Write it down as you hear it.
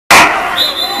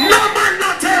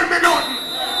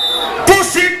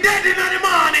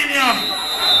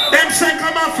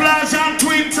Camouflage and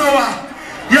Twin Tower.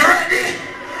 You ready?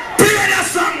 Play the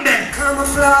song then.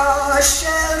 Camouflage,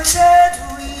 sheltered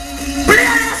we. Play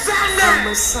the song then. I'm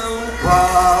a song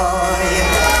boy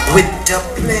with the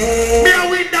play. Me a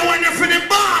win the one for the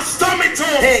boss, Tommy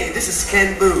Toe. Hey, this is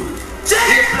Ken Boo. J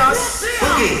plus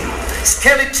Boogie,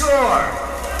 Skeletor,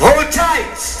 Hold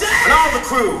Tight, and all the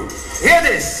crew. Hear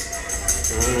this.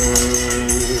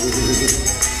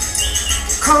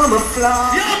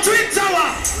 Camouflage. Yo, Twin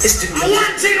Tower. It's the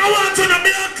one thing I want to know,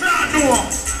 blood clot know.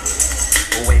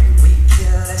 When we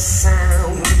kill a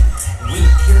sound, we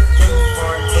kill them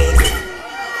for it.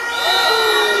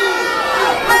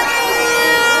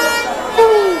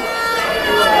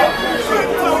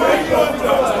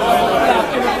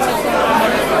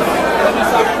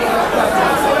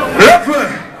 Listen,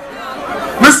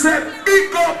 me say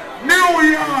big up New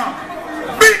York.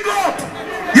 Big up.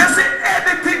 You see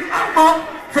anything happen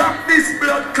from this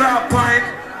blood clot point,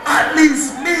 at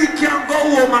least me can go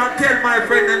home and tell my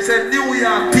friend and say New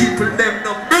York people them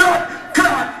no blood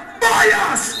clot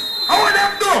bias. How will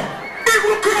them do?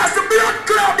 People cross the blood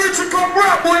clot bridge to come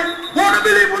rap boy. Wanna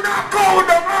believe we not cold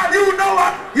them all, you know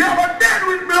what? You have a dead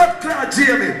with blood clot,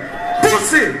 Jamie.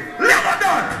 Pussy, never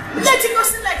done. Let it go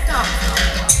selector.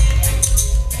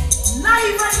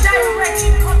 Live and direct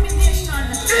in combination.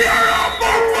 Here a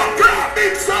bumper clot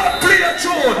big sound play a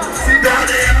tune. See that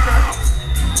here.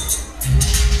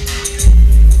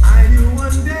 I knew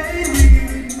one day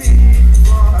we'd meet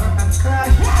for a crash.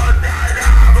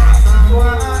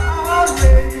 Someone I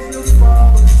always look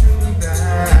forward to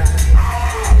that.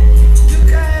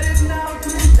 Look at it now,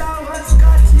 Twin Towers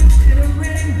got you in a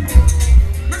ring.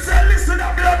 Me say listen to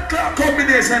blood clot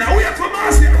combination. I wait for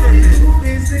Marcy. Who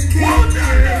is the king?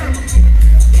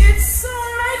 It's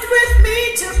alright with me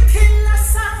to kill a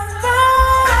soundboy.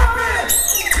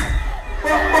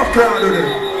 What crowd do they?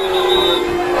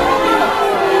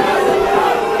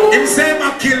 Him say ma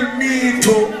kill me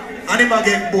too, and him a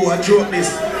get bored. Joke this.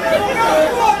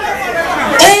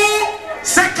 Oh,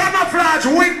 say Camouflage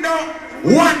window.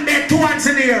 One day, two hands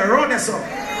in the air. Run this up.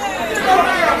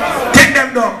 Take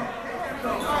them down.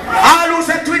 All who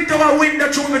say Twin Tower window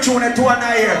tune me tune it two and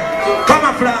a ear.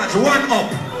 Camouflage one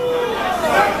up.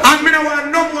 And me no want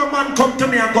no more man come to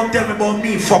me and come tell me about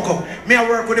me fuck up. Me I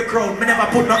work with the crowd. Me never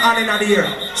put no hand in the ear.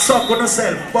 Suck with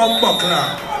yourself. Bum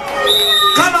buckler.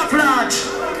 Camouflage.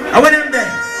 I want them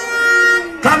there.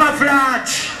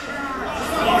 Camouflage.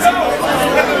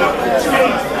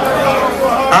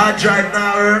 I drive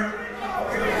now.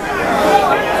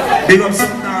 Big up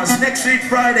some now. Next week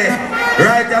Friday.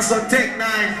 Right there so take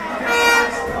 9.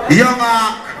 Young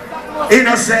Ark.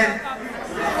 Innocent.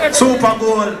 Super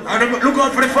goal. And look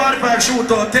out for the 45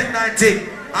 shootout, take 19.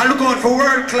 And look out for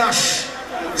World Clash.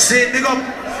 See, big up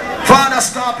Father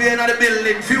Scorpion at the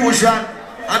building, Fusion.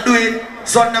 And do it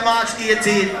Sunday, March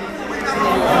 18.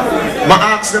 I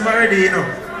ask them already, you know.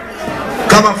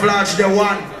 Camouflage, they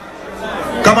won.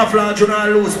 Camouflage, you not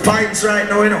lose pints right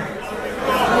now, you know.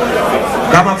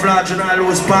 Camouflage, you not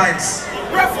lose pints.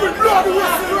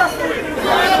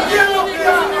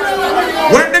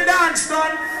 When the dance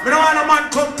done, I don't want a man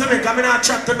come to me because I don't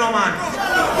chat to no man.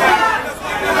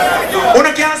 When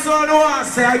I can't say no one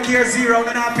say I care zero, I'm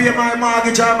going to pay my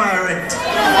mortgage or my rent.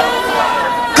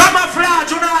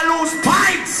 Camouflage, you don't lose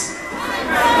pints.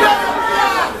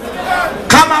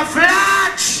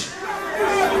 Camouflage.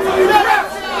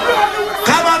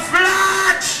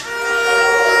 Camouflage.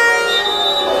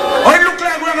 Oh, it look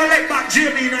like we're going to let back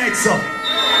Jamie night, so.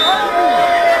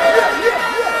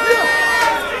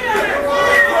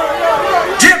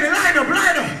 Jamie, line up,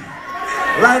 line up.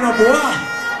 Line up, what?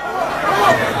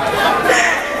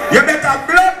 You better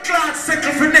blood clot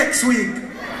settle for next week.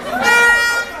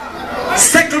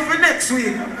 Settle for next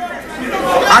week.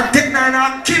 And take 9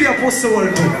 and kill your pussy hole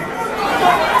too.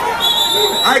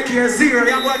 I care zero,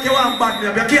 you want you want bad me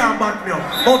up, you can't bad me up.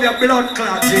 Of your blood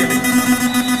clot, Jamie.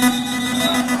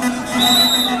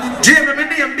 Jamie, my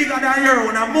name bigger than your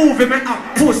own, and move him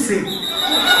up, pussy.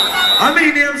 I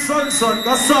mean name son,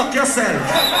 go suck yourself.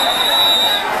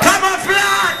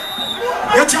 Camouflage!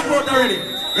 You jump out already.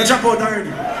 You jump out already.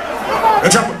 You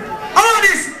jump out. How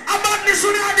this? A badness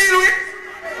you not deal with?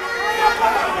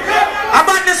 A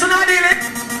badness you not deal with?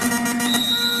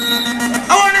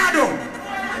 How want to do?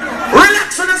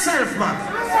 Relax on yourself, man.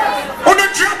 On the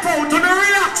drop out, on the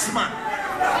relax, man.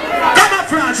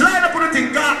 Camouflage, line up on the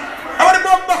thing, God. I want to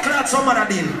go buckle at some other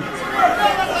deal.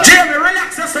 Jamie,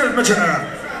 relax yourself, my general.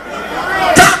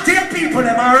 Talk to your people,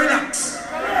 them, and relax.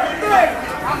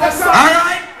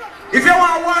 Alright? If you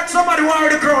want to watch somebody war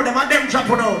the crowd, them and them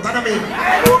jumping out, you know what I mean?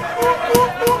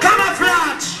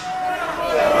 Camouflage!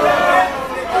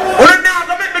 Well, now,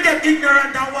 don't make me get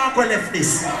ignorant and walk or left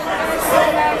this.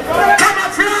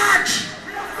 Camouflage!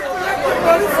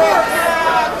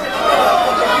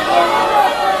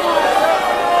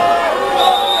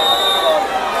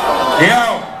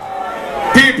 Yo,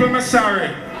 people, me sorry.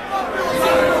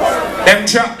 Them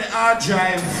drop the hard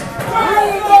drive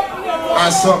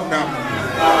and suck them.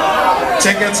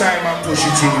 Take your time and push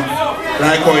it in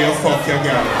like how you fuck your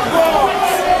girl.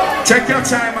 Take your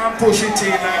time and push it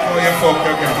in like how you fuck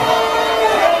your girl.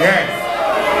 Yeah.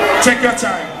 Take your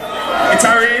time. It's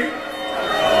a rain.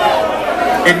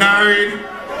 It's not rain.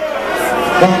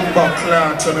 Bumper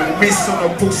clot and a miss on a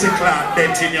pussy clot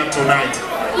dead in you tonight.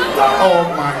 Oh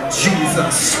my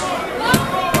Jesus.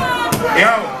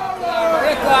 Yo.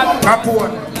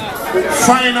 Capone.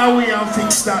 Find a way and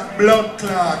fix that blood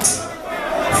clot.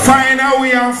 Find a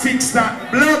way and fix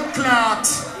that blood clot.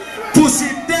 Pussy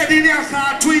dead in your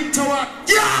car, twin tower.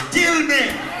 Yeah, kill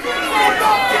me.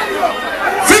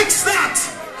 Fix that.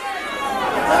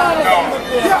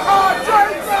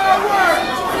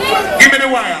 Give me the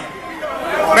wire.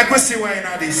 Let me see why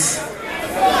not this.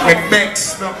 With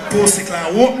Bex, the pussy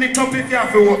clot. Open it up if you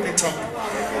have to open it up.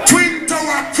 Twin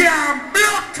tower can't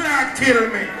blood clot kill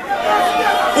me.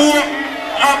 Open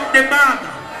up the bag.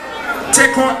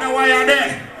 Take out the wire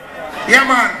there. Yeah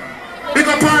man. Big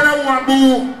up all the one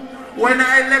boo. When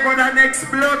I leg on the next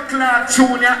blood clot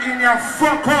tune in your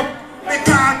fuck up.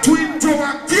 Because twin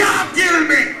tower can't kill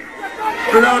me.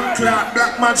 Blood clot,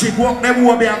 black magic walk them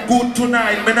will be a good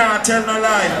tonight. Me not tell no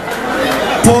lie.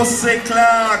 Pussy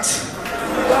clot.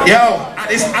 Yo, and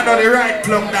this I know the right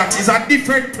plug that is a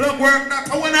different plug work that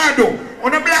I wanna do.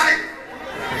 On the blind.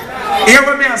 Hear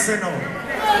what me I say now.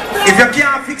 If you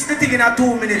can't fix the thing in a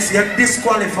 2 minutes, you're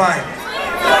disqualified.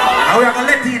 And we are gonna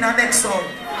let you in the next song.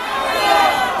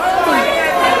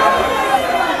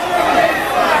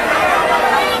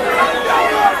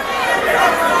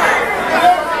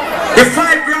 The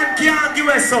 5 grand can't give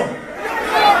us some.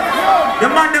 The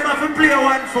man them have to play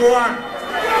 1 for 1.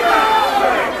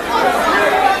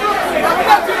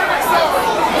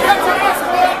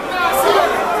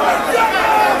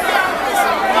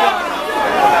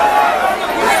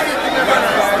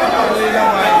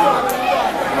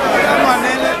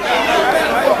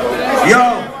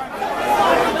 Yo,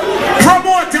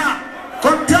 promoter,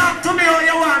 come talk to me how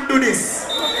you want to do this.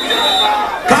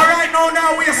 Cause right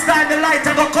now we stand the light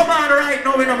and go come on right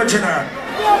now, we know my general.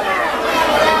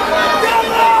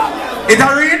 It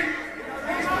a read?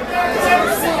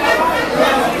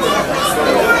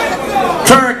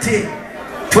 30,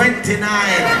 29,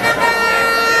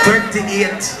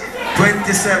 28,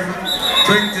 27,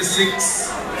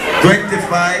 26,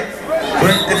 25,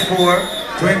 24,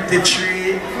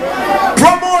 23.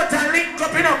 Promote and link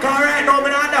up in a car right now, I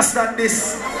don't understand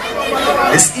this.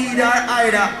 It's either.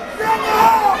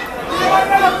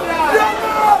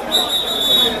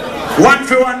 1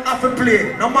 for 1 half a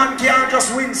play. No man can't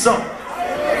just win some.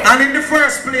 And in the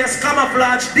first place,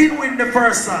 Camouflage did win the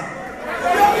first song.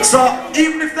 So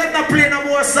even if they're not playing no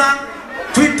more song,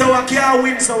 Twin Tower can't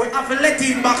win, so we have to let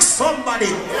in back somebody.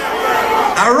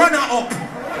 A runner up.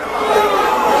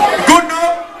 Good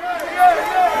now?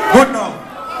 Good now.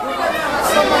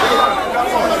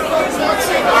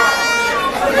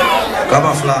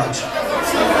 Camouflage.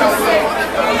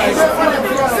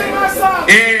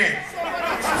 Yeah.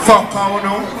 Fuck how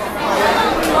no.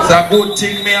 It's a good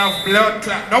thing me have blood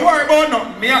clot. Don't worry about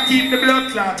nothing. Me I keep the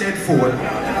blood clotted full.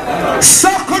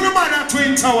 Suck on the man at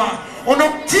Twin Tower. Or no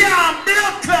can't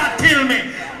blood clot kill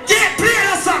me. Get play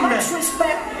the song. Much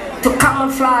respect to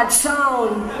Camouflage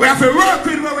sound. We have to work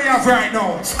with what we have right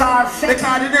now. Scarface.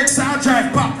 Because the next sound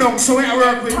drive pop down, so we have to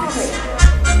work with this.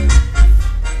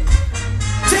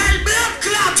 Tell blood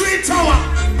clot Twin Tower.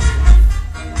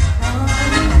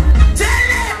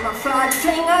 Camouflage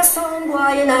fling a sound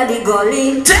boy in the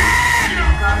gully.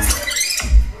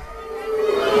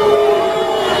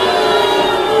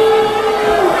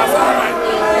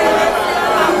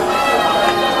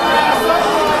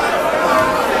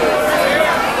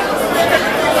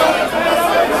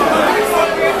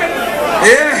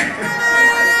 Yeah,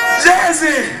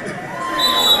 Jersey,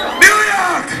 New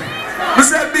York. I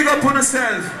said big up on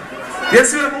yourself. You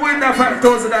see when I win that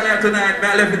 $5,000 tonight,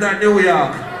 I left it in New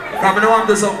York. I don't want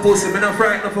to do some pussy, I'm not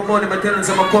frightened for money, I'm telling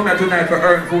them I come here tonight for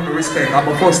earn food and respect. I'm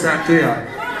a first time to you.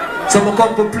 So I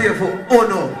come to play for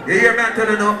honor. You hear me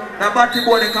telling you? That batty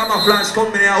boy, the Camouflage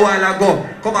come in here a while ago.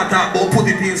 Come and talk about put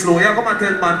it in slow. You come and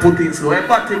tell man put it in slow. Hey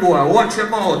batty boy, watch your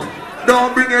mouth.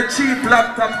 Don't bring a cheap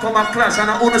laptop come and clash and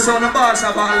I only sound the boss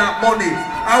have all that money.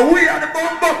 And we are the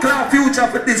bumbuckler future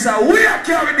for this and we are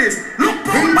carrying this. Look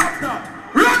for the laptop.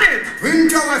 Run it! Twin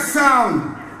Tower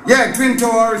sound. Yeah, Twin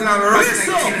Tower original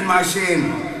wrestling killing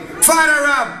machine. Father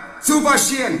Rob, Super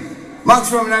Shane. Max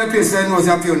from another place that knows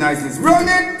a few niceness. Run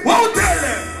it! Won't tell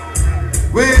them!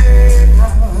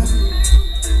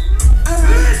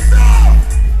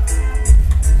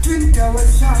 Twin Tower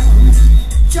sound,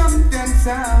 jump and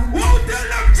sound. Won't tell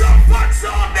them jump and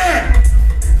sound there!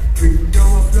 Twin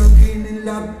Tower plug in and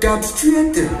laptop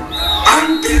straight.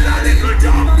 Until a little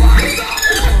jump and sound!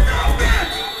 Stop it!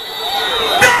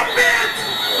 Stop it!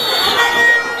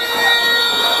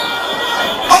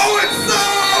 Oh, it's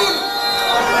sound!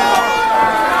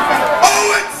 Oh,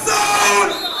 it's sound!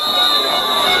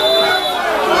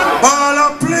 Ball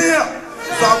of player!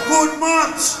 It's a good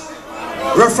match!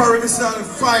 Referee this is the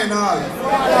final.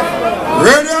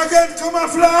 Ready again,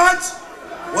 Camouflage?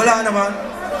 Hold on, man.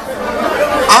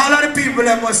 All of the people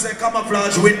that must say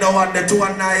Camouflage win the one, the 2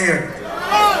 and 9 here.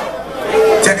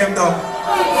 Check them down.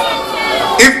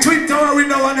 If Twin Tower win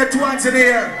the one, the 2 and in the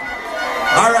air.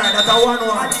 Alright, that's a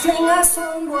 1-1.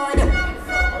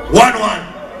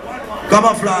 1-1.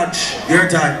 Camouflage, your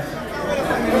time.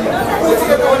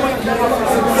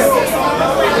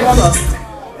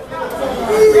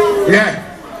 Yeah.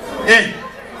 Hey,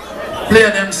 play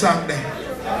them song there.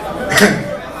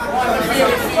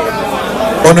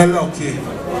 On a lucky.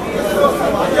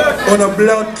 On a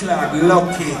blood clot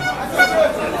lucky.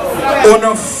 On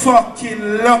a fucking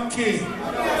lucky.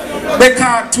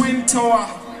 Because Twin Tower,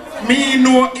 me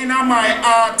know in my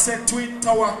heart say Twin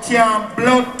Tower can't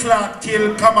blood clot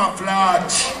kill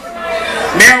Camouflage.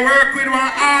 Me I work with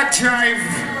one hard drive.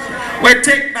 We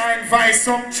take 9 vice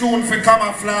some tune for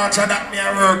Camouflage and that me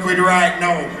I work with right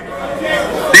now.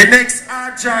 The next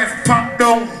hard drive pop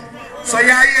down. So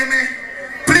you hear me?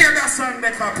 Play that song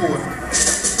they Capone.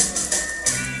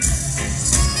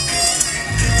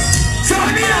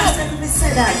 Turn it up!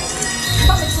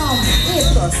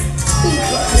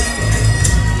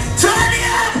 Turn it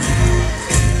up!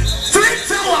 Twin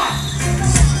Tower!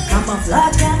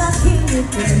 Camouflage cannot kill you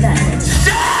tonight.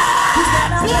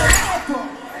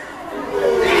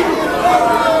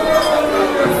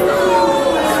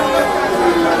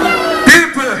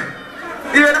 People,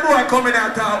 even the boy coming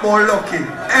out talk about lucky. A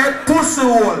pussy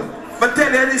hole. But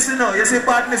tell you this, you know, you see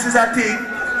badness is a thing,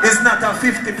 it's not a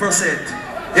 50%.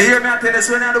 You hear me I tell you,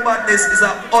 so when I do badness is a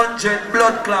 100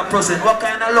 blood clot %. What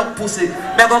kind of luck pussy?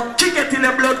 Me go kick it till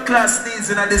the blood clot sneeze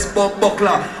in this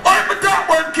buckler. I'm talk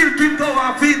about kill Twin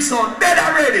Tower feed son, dead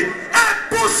already. And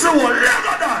pussy hole, look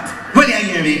at that. When you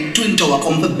hear me, Twin Tower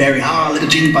come to bury all like a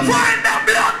gin pan. Find the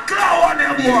blood clot on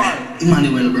them, boy.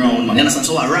 Emmanuel Brown, man. You understand?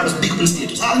 So I Robert's big up in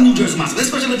status. All New Jersey massive,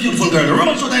 especially the beautiful girl. The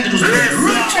Roman so time to do some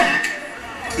real track.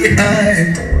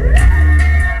 Yeah.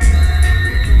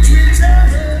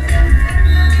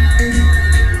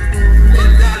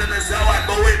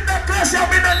 I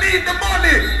don't need the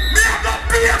money. Me have to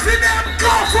pay for them.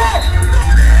 Go for.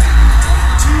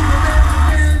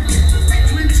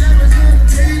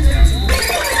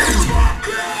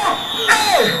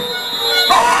 Hey,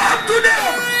 up to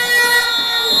them.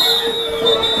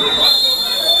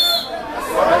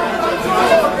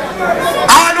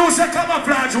 I know say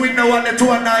Camouflage win the one, the 2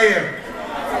 and 9 here.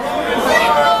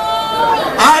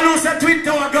 I know say Twin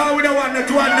Tower go with the one, the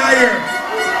 2 and 9 here.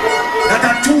 That's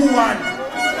a 2-1.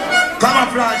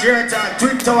 Camouflage here time.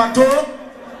 Twin Tower 2,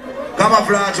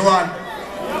 Camouflage 1.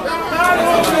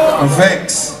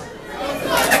 Vex.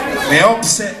 Me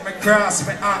upset, me cross,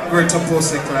 me angry to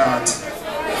pussy clot.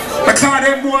 Because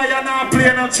them boy you not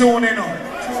playing no tune, you know.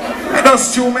 I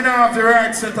just tune me now have the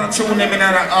right set of tune them in the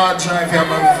hard drive here.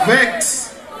 Me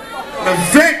vex. Me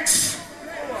vex.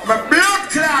 Me blood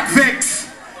clot vex.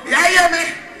 You hear me?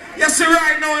 You see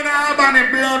right now in Albany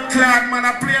blood clot, man.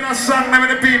 I play the song now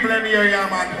with the people in here, yeah,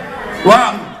 man.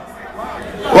 What?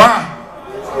 What?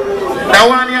 That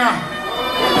one, yeah.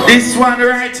 This one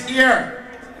right here.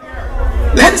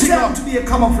 Let's go to be a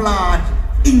Camouflage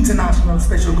international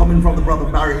special coming from the brother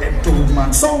Barry and Tones,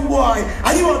 man. Some boy,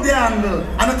 and you have the angle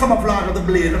and a Camouflage of the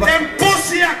blade. Them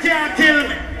pussy I can't kill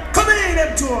me. Come in,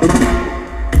 them Tones.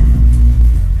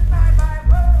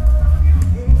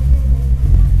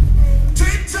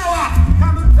 Twin Tower.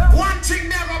 One thing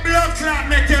never blood clot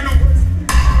make you know.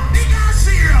 Nigga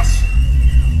serious.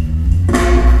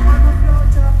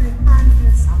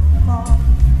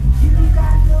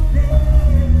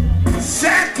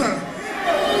 Settle.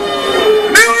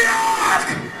 New York.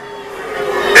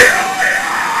 New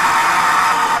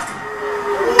York.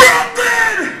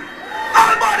 Brooklyn.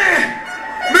 Albany.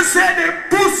 Me say the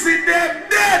pussy them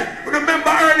dead. Remember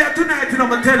earlier tonight, you know,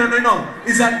 me I'm telling you now,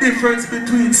 it's a difference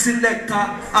between selector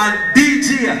and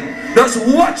DJ. Just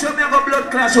watch them have a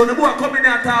blood clash when the boy come in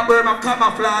there and talk about my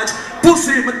camouflage.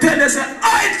 Pussy, I tell you, say,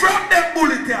 hide from them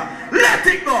bullet here. Let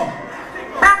it go.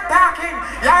 Back talking,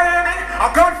 you hear me? A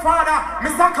godfather,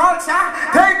 Mr. Culture,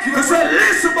 thank you. You say,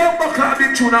 listen about Buckler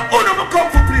Big Tuna, who never come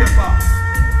for play for?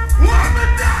 What me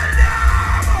tell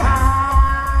them?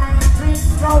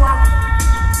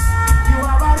 You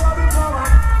have a rubber power.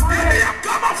 Hey, you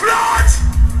camouflage!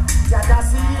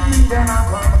 Just see them a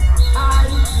come.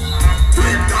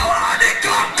 Twin Tower and the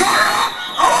conqueror!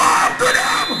 Up to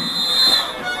them!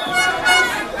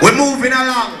 We're moving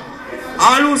along.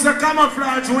 I'll lose the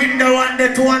camouflage window and the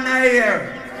two and a here.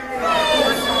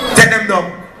 Take them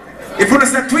down. If you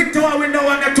lose the Twin Tower window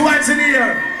and the two hands in the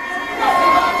air.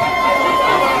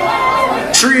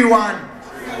 3-1.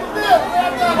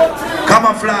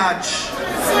 Camouflage.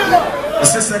 The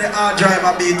sister the hard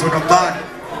driver beat to the bad.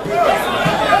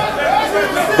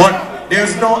 But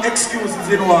there's no excuses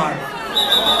in war.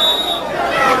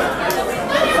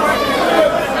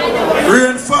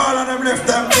 Rain fall and them left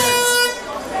them pegs.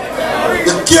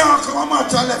 You can't come a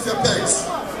match and left your pegs.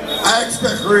 I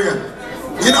expect rain.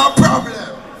 You know problem.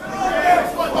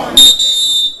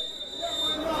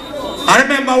 I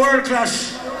remember World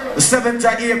Clash, the 7th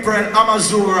of April,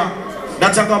 Amazura.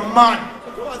 That's a good man.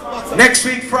 Next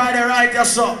week, Friday, right here,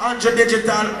 so 100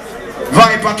 Digital,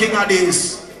 Viper King of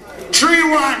Days.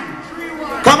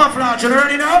 3-1. Camouflage, you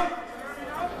ready now?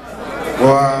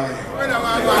 Why?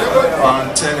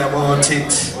 I'll tell you about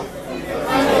it.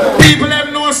 People have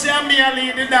no say me I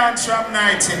lead the dance from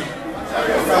 19.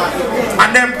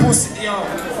 And them pussy, yo.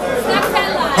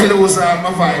 I lose all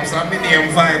my vibes, and my name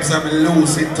vibes, and I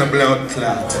lose it to blood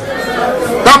clot.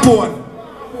 That one,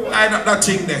 I not that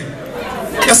thing there.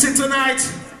 You see tonight,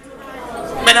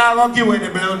 I'm not going to give away the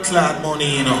blood clot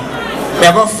money, you know.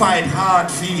 We're going to fight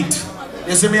hard feet.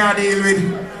 You see me I deal with,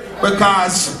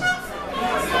 because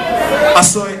I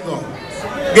saw it go.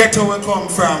 Get where we come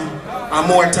from, and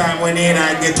more time when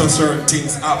I get to certain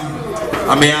things happen.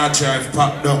 And my hard drive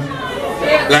packed down.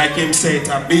 Like him say it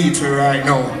a beat right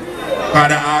now. For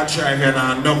the hard drive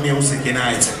and no music in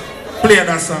it. Play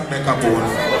that song there, Capone.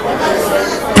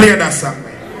 Play that song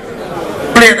there.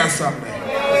 Play that song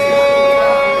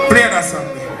there. Play that song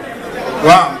there.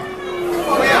 Wow.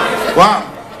 Wow.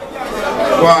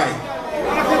 Why?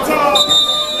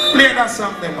 Play that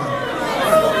song there, man.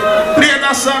 Play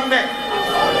that song there.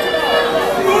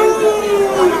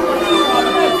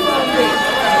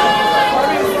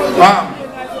 Wow.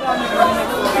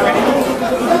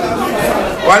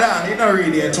 Well, you know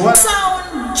really it.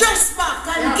 Sound just back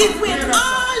and give way to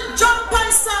all jump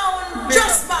and sound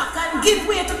just back and give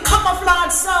way to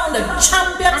camouflage sound, the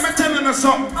champions. I'm telling you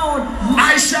something.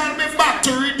 I shall be back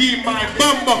to redeem my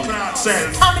bumbo cloud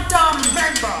self. Tommy Tom,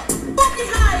 Remember, Boogie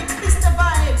Hype, Mr.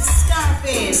 Vibes,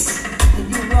 Scarface.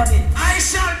 You run it. I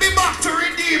shall be back to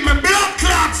redeem my blood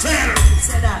clot self.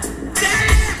 Say that.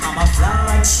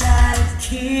 Camouflage shall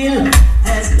kill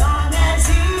as long as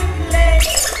he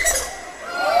plays.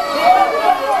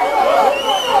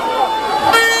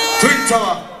 Twin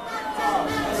Tower,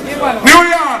 New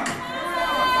York.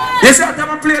 You see,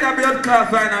 I'm play that blood clot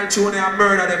final tune and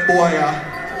murder them boy.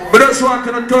 But just want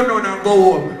to turn on and go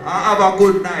home and have a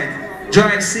good night.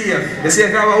 Drive safe. You see, if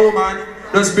you have a woman,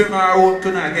 just bring her home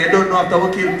tonight. You don't know after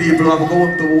we kill people, have to go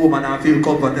home to a woman and feel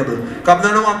comfortable. Because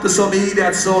I don't want to some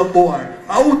idiot sound boy.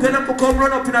 I will tell them to come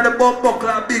run up in the bomb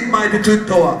buckler, big mighty Twin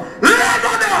Tower. Let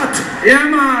go that! Yeah,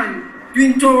 man.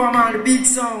 Twin Tower, man, the big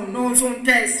sound, no sound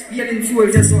test, feeling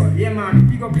fuel, just all. Yeah, man,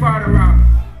 big up part around.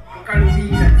 We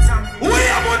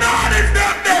have one on it,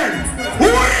 them then! We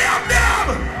have them!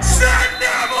 Send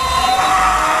them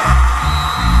off!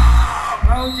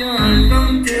 Out your hand,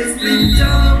 don't test Twin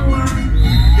Tower.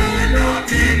 They don't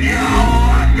think you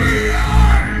what we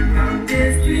are! Don't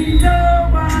test Twin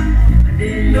Tower, and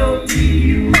they don't see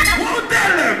you. Who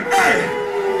tell them? Hey!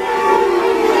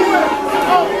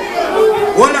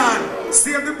 Hold on!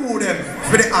 Save the mood them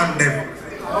for the hand them.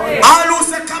 I'll lose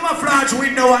the camouflage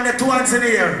window and the two hands in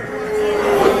the air.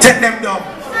 Take them down.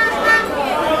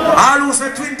 I'll lose the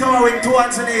Twin Tower with two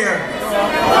hands in the air.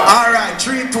 Alright,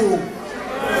 3-2.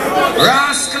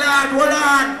 Rascal, hold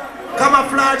on.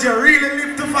 Camouflage, you really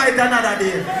live to fight another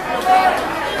day.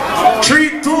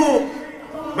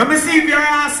 3-2. Let me see if your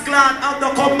rascal have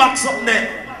to come back something there.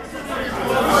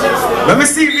 Let me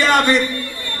see if you have it.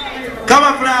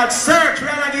 Camouflage, search, we're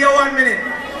gonna give you 1 minute.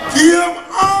 Game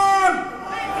on!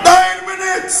 9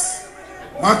 minutes!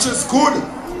 Match is good.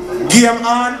 Game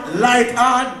on, light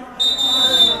on.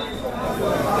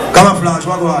 Camouflage,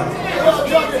 what go on?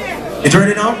 You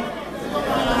ready now?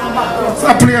 So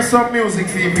I play some music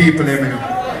for you people, man.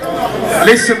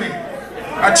 Listen me.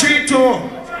 I treat you.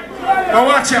 Now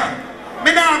watch out.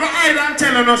 Me now go island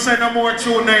telling us say no more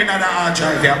tune in the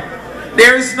archive here.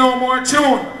 There is no more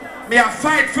tune. Me a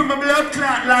fight for my blood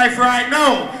clot life right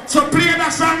now. So play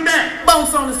that song there.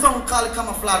 Bounce on the song called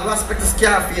Camouflage, respect the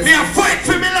Scarface. Me a fight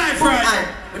for my life right now.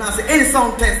 When I say any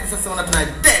sound test, this is sound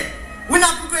tonight dead. We're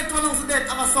not regret to announce the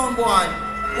death of a sound boy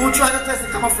who tried to test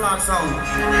the Camouflage sound.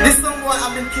 This sound boy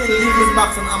have been killed, leave his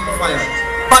box and amplifier.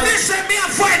 But listen, me a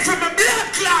fight for my blood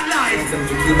clot life. I'm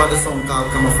to kill by the sound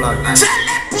called Camouflage. Tell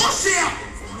that pussy up.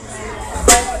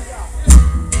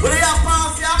 Will you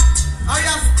pass ya? Are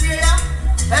you stay ya?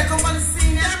 Hey, come on the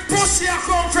scene ya. Them pussy a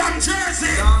come from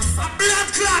Jersey. A blood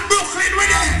clot Brooklyn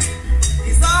with it.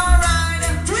 It's alright.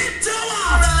 Twin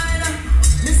Tower. Alright.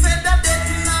 Me said that they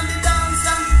thing on the dance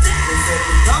ya. They said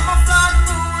the Camouflage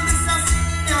fool is a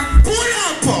senior. Pull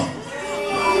up.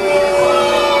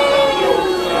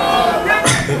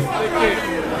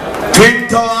 Twin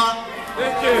Tower.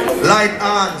 Light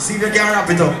on. See if you can wrap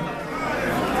it up.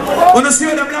 When you see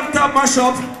when them laptop mash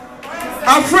up,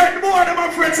 a friend more than my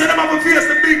friends say them have a face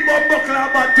the big bomb buckle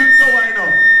about Twin Tower, you know.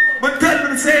 But tell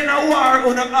them say in a war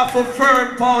on a half a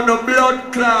firm pound of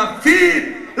blood clot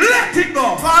feed. Let it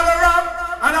go. Father Rob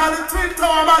and all the Twin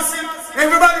Tower massive.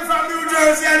 Everybody from New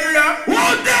Jersey and New York.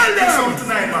 Won't tell them.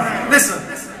 Tonight, man. Listen.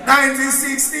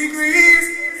 96 degrees.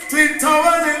 Twin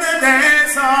Towers in the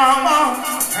dance hall.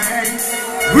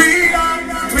 We are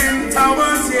Twin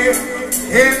Towers here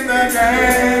in the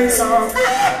dance hall.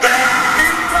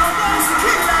 Twin Towers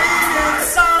kill the Indian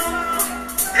song.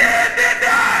 In the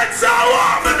dance, I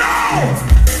want to know.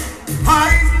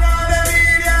 I'm not an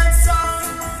Indian song.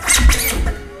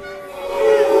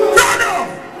 No.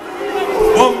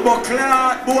 Bumbo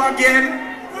cloud, boo again.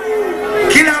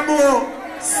 Killer boo.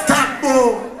 Stop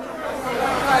boo.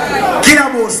 Killer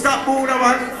boo. Stop boo, the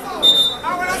man.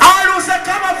 All those that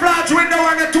Camouflage window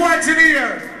and the twice in the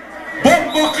year.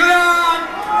 Bumbo cloud.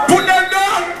 Put them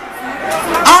down.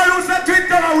 All those that Twin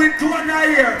Tower with 2 in a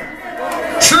year.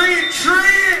 Tree.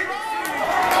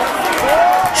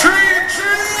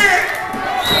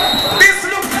 This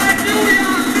looks like New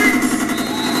York Knicks.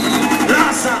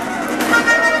 Last song.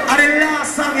 And the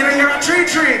last song, you know, you're a tree.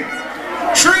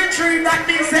 Tree, that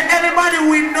means that anybody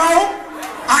we know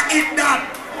are in that.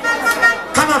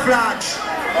 Camouflage.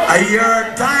 A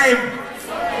year time.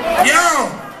 Yo.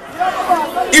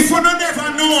 If you don't ever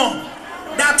know,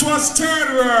 that was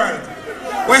third world.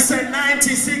 We said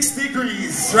 96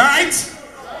 degrees, right?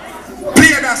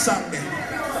 Play that song then.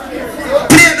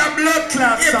 Play the blood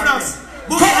clot song.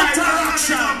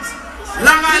 Counteraction.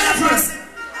 Long Island.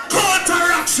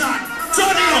 Counteraction.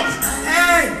 Turn it up.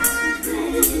 Hey,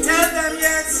 tell them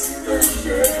yes.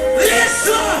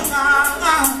 Listen.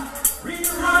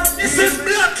 This is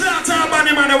blood clot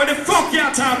Albany, man. Where the fuck you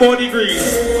talk about degrees?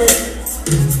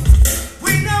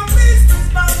 We know business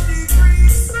about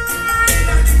degrees.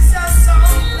 It's just so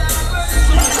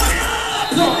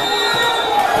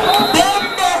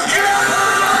Bumbo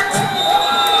clot!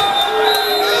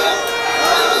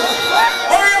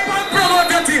 Hurry up and promote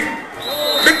your thing.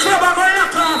 The club are going to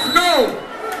lock off now.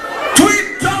 Twin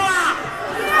Tower.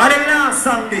 And the last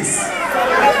song this.